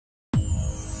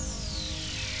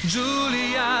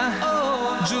Giulia,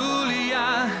 oh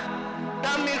Giulia,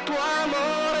 dammi il tuo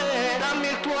amore, dammi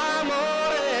il tuo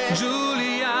amore.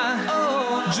 Giulia,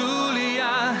 oh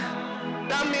Giulia,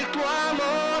 dammi il tuo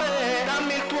amore,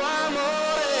 dammi il tuo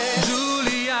amore.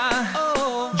 Giulia,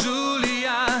 oh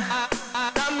Giulia,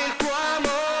 dammi il tuo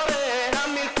amore,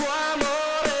 dammi il tuo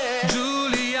amore.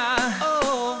 Giulia,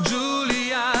 oh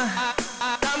Giulia,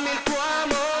 dammi il tuo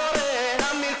amore,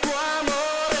 dammi il tuo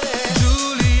amore.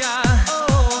 Giulia,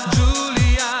 oh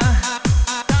Giulia,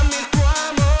 dammi il tuo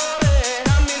amore,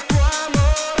 dammi il tuo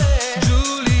amore.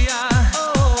 Giulia,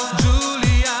 oh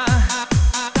Giulia,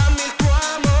 dammi il tuo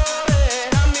amore,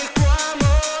 dammi il tuo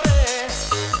amore.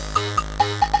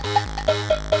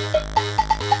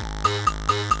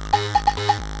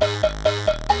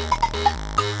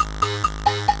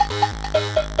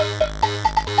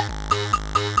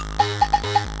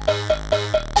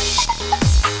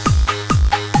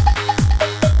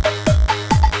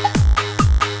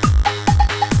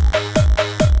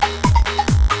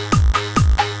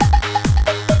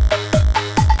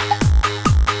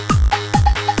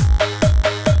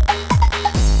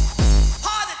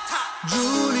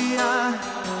 Giulia,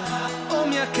 oh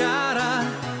mia cara,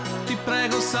 ti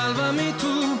prego salvami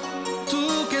tu,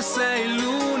 tu che sei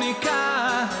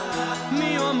l'unica,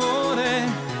 mio amore,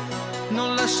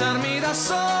 non lasciarmi da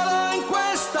solo in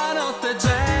questa notte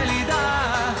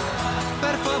gelida,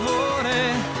 per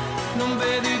favore, non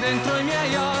vedi dentro i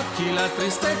miei occhi la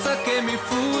tristezza che mi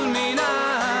fulmina,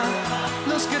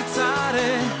 non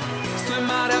scherzare, sto in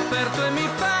mare aperto e mi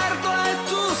perdo e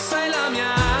tu sei la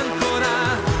mia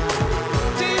ancora.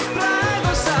 Ti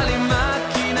prego sali in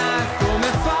macchina, come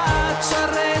faccio a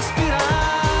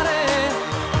respirare?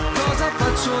 Cosa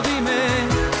faccio di me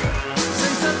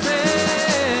senza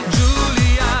te?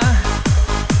 Giulia,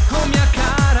 oh mia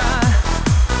cara,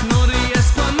 non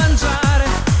riesco a mangiare,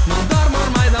 non dormo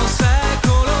ormai da un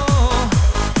secolo,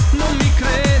 non mi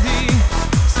credi?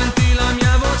 Senti la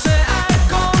mia voce, è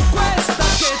con questa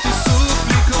che ti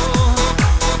supplico.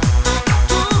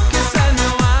 Tu che sei il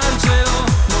mio angelo,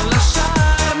 non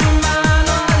lasciarmi in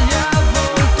mano agli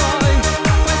avvoltoi,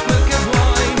 fai quel che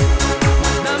vuoi,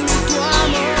 ma dammi il tuo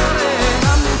amore,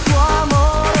 dammi il tuo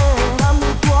amore, dammi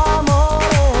il tuo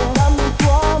amore, dammi il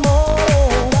tuo amore,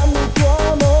 dammi il tuo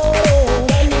amore, dammi il tuo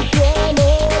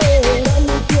amore, dammi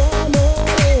il tuo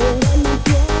amore, dammi il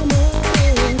tuo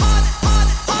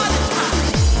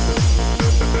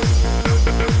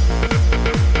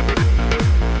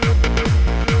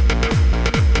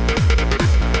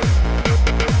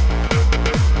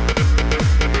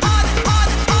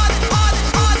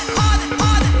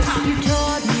You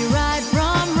taught me right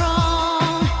from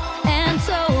wrong and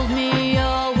told me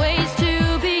always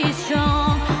to be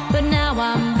strong. But now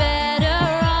I'm better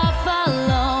off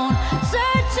alone,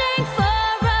 searching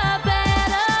for a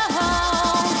better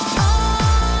home.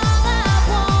 All I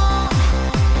want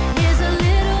is a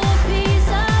little piece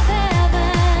of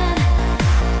heaven.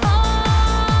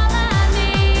 All I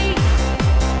need,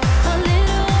 a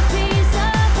little piece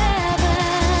of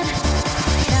heaven.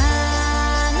 Na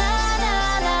na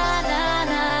na na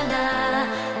na na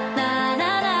na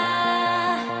na na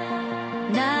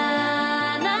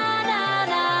na na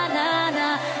na na na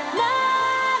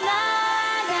na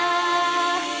na.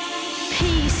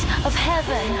 Piece of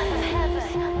heaven.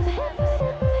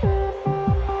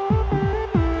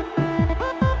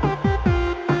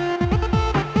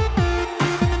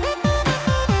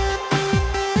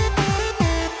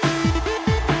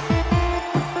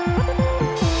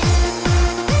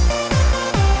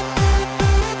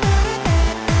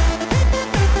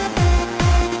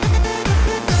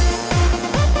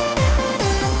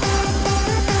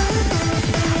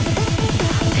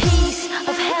 Piece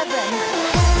of heaven.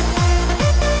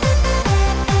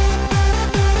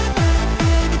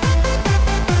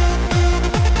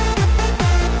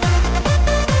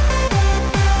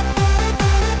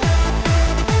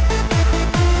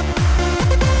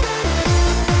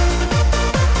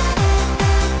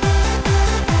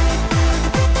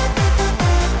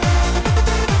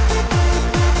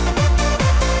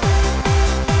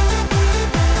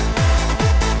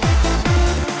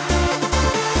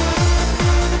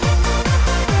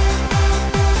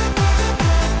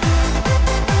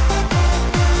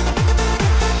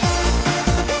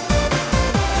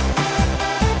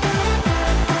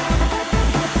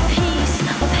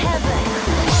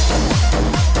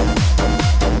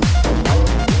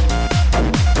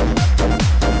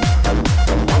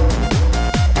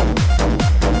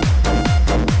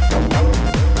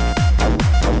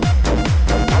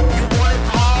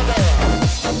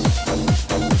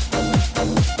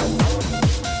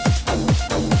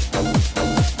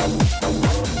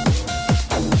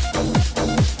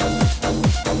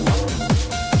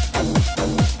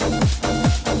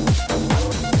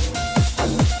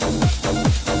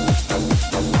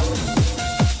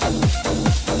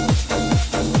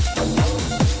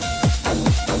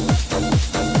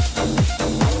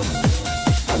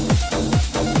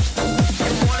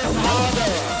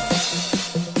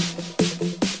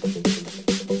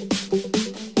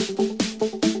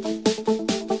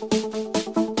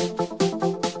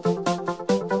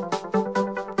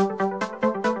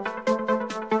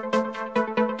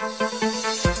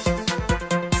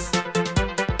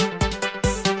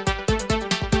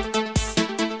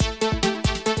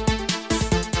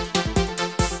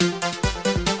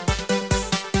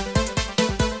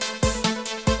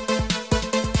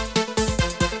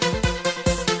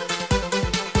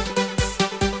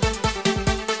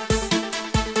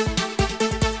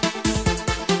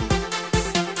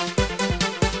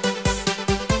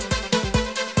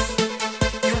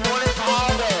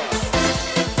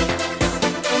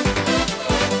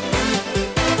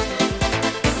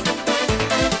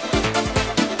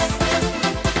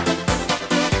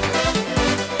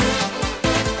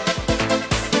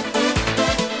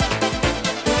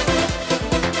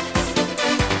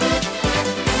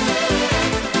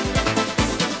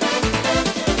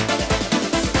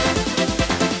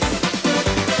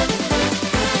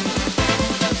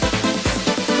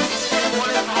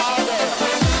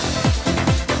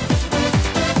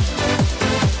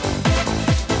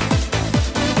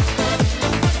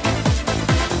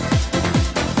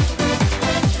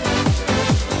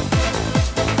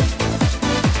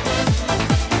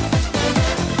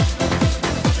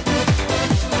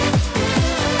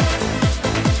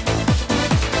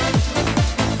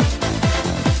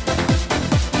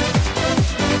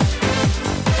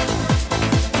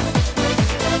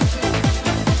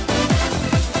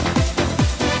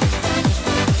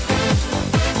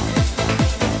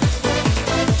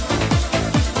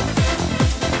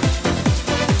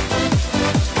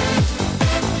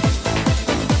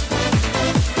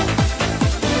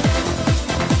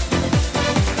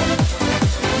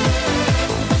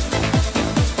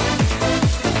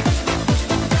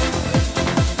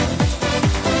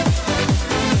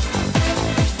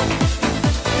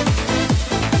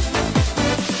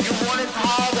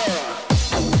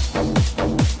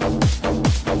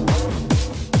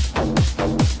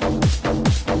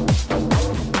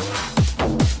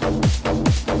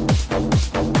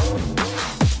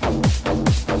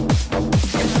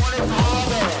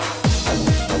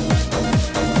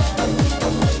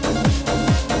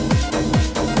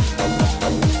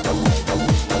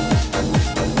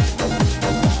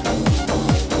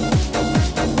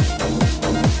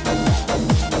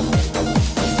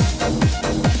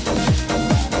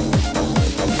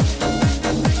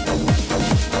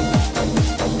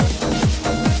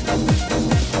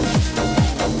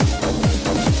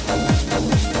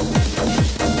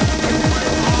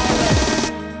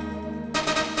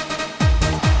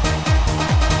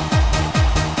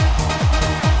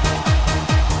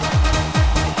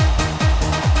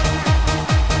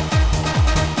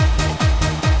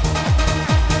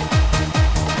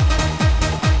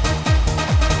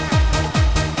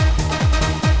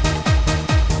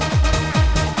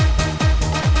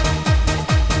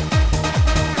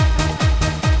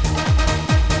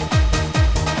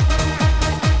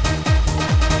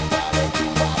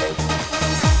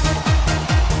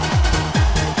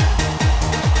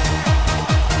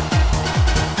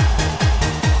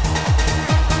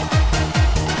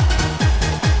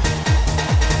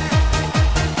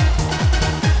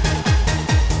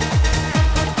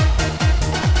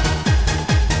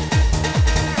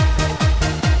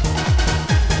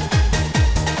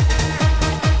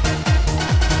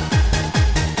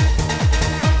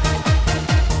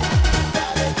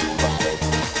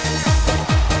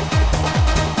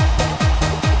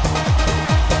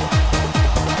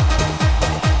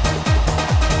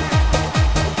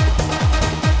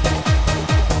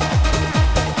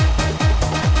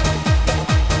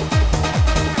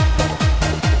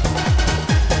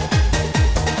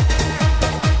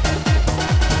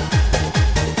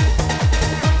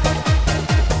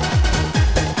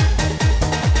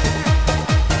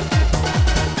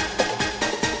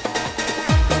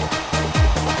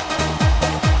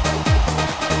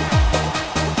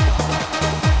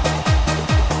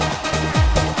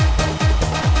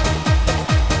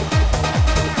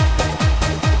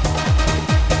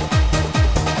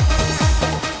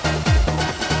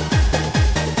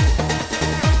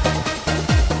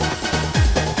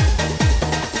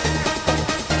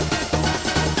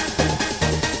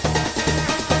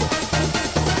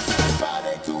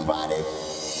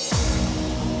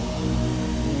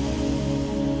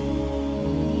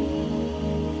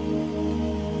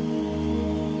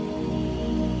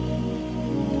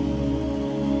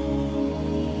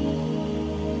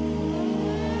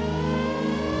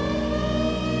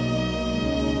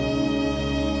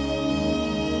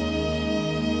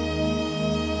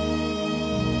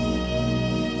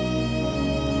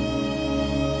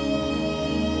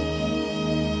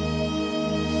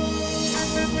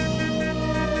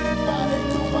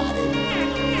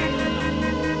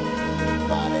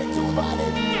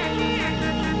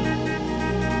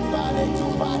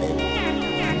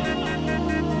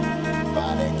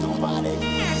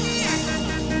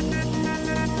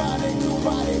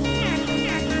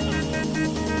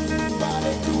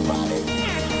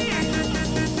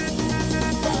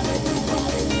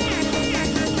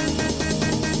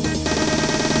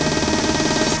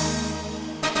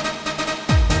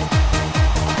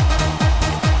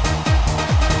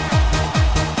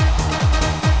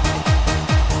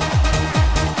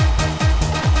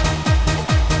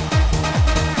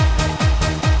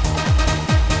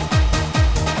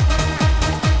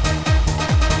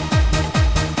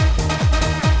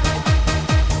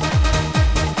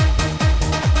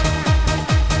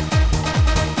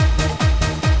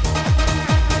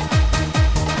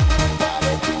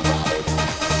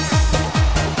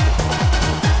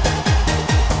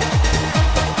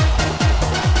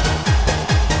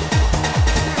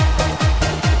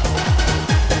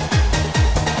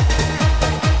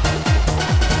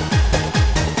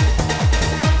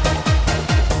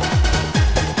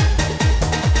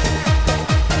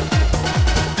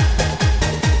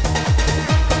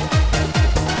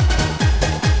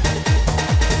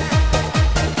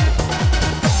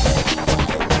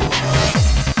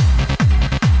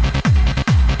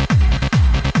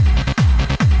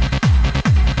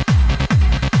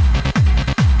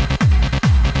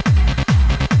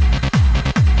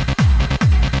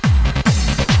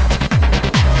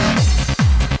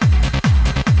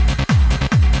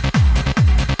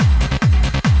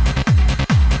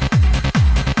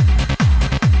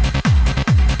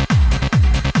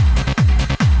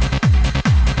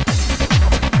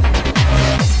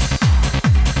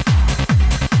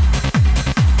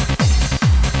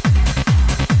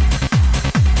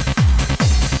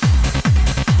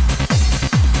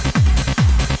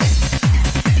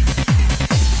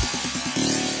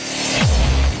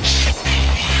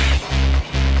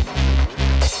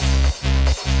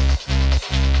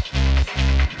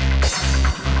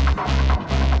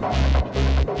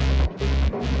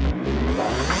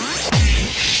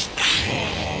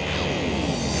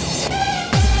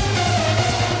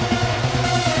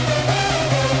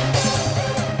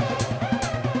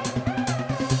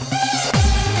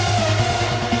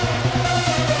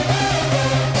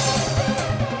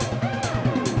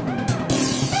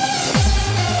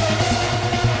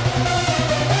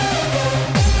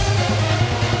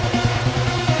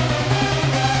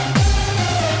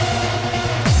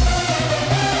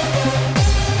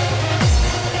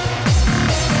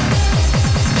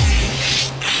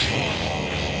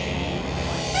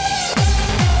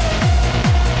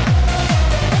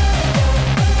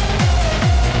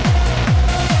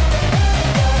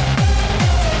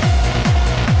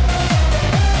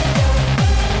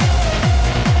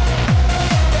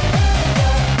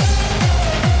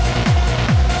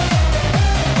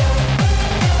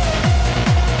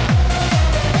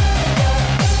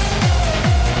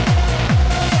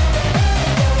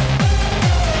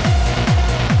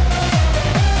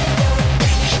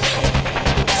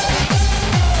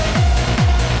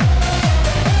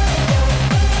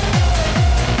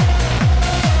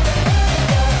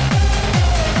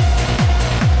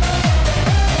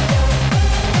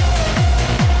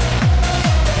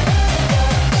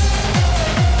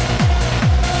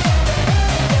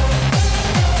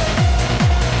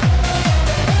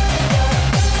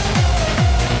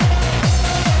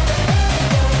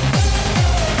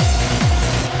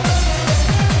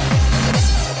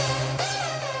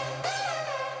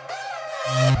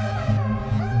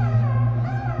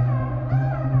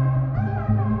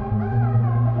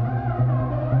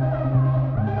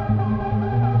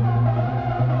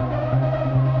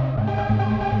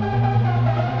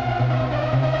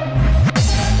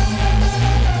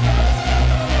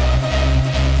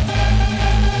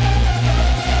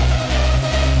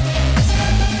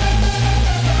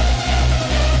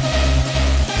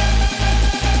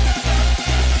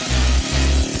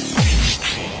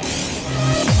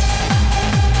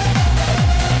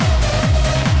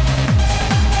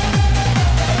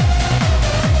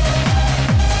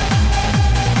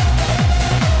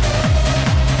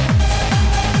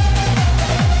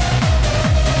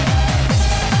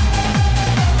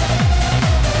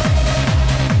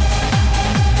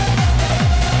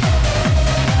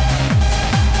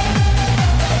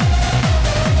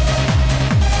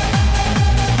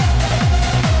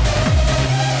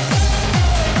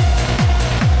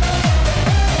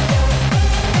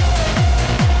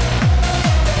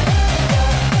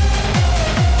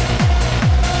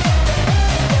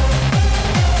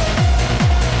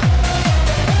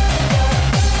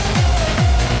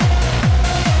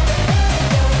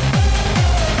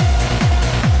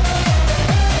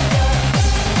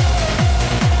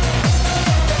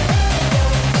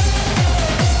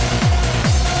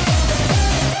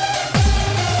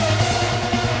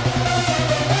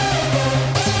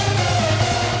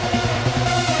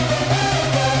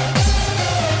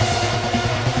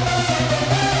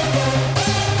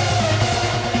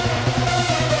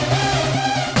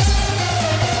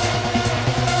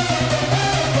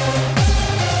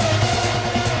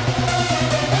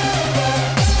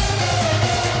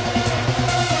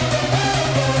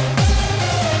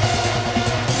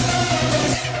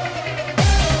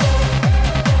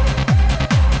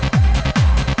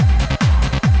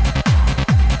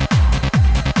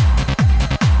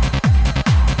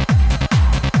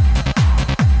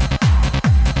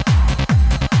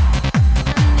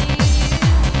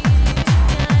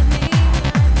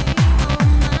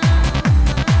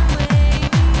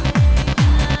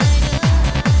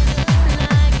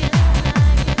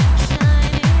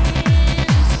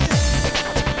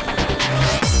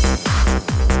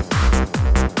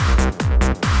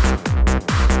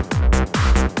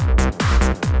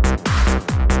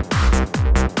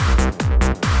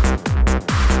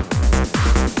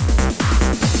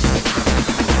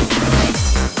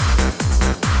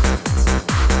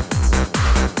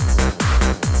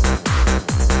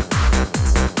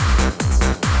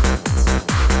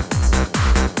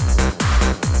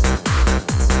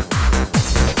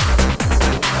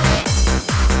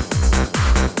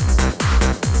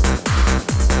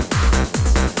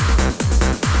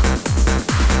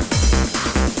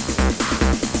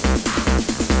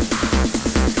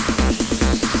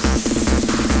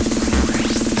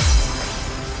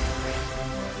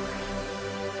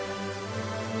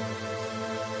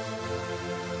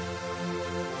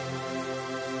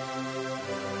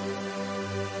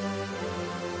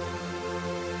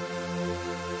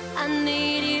 I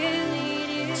need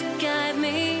you to guide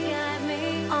me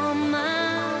on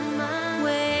my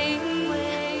way.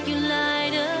 You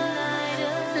light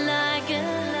up like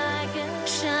a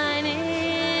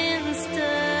shining star.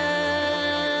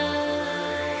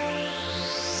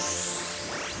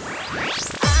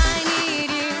 I need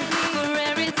you for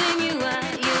everything you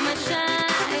are. You're my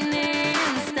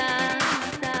shining star.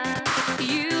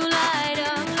 You light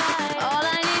up all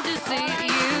I need to see.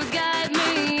 You guide me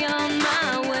on my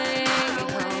way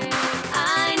home.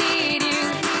 I need you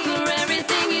for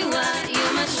everything you are.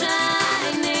 You're my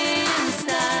shining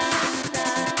star.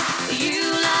 You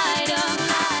light up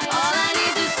all I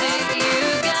need to see. You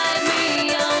guide me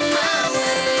on my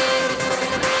way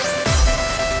home.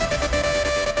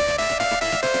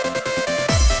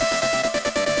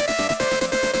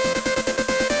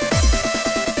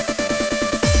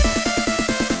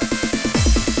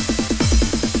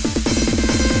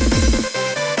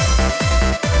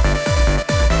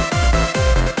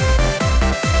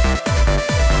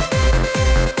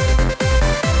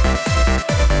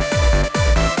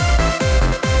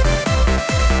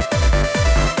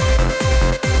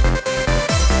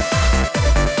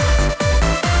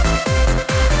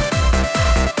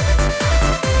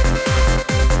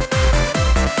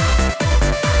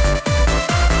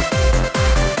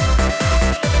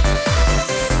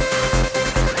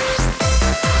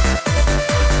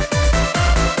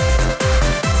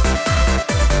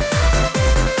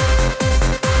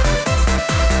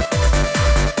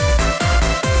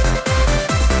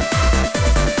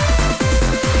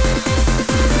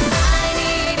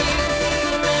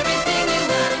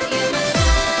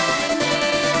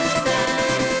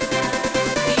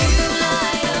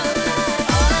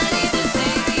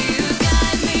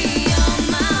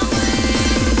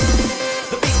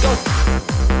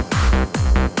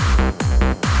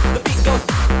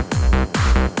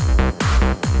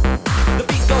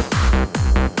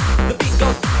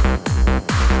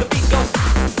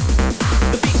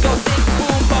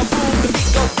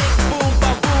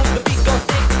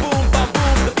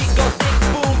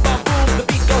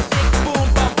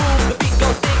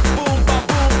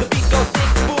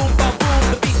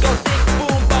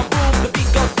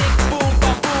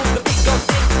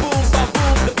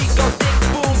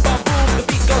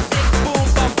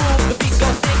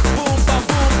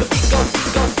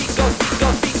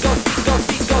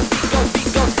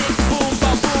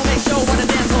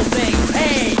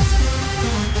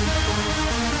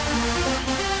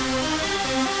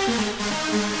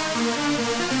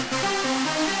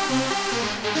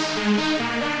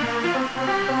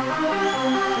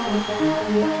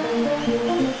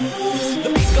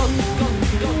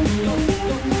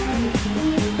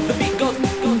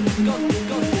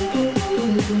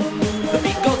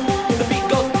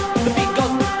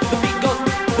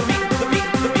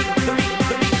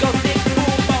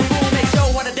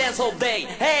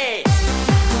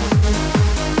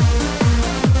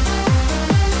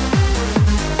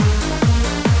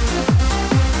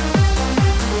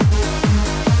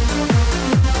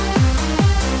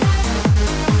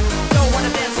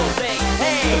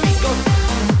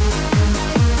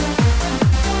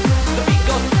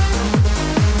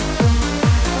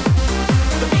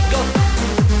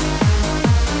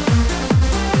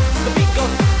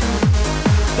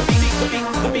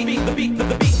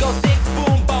 The beat goes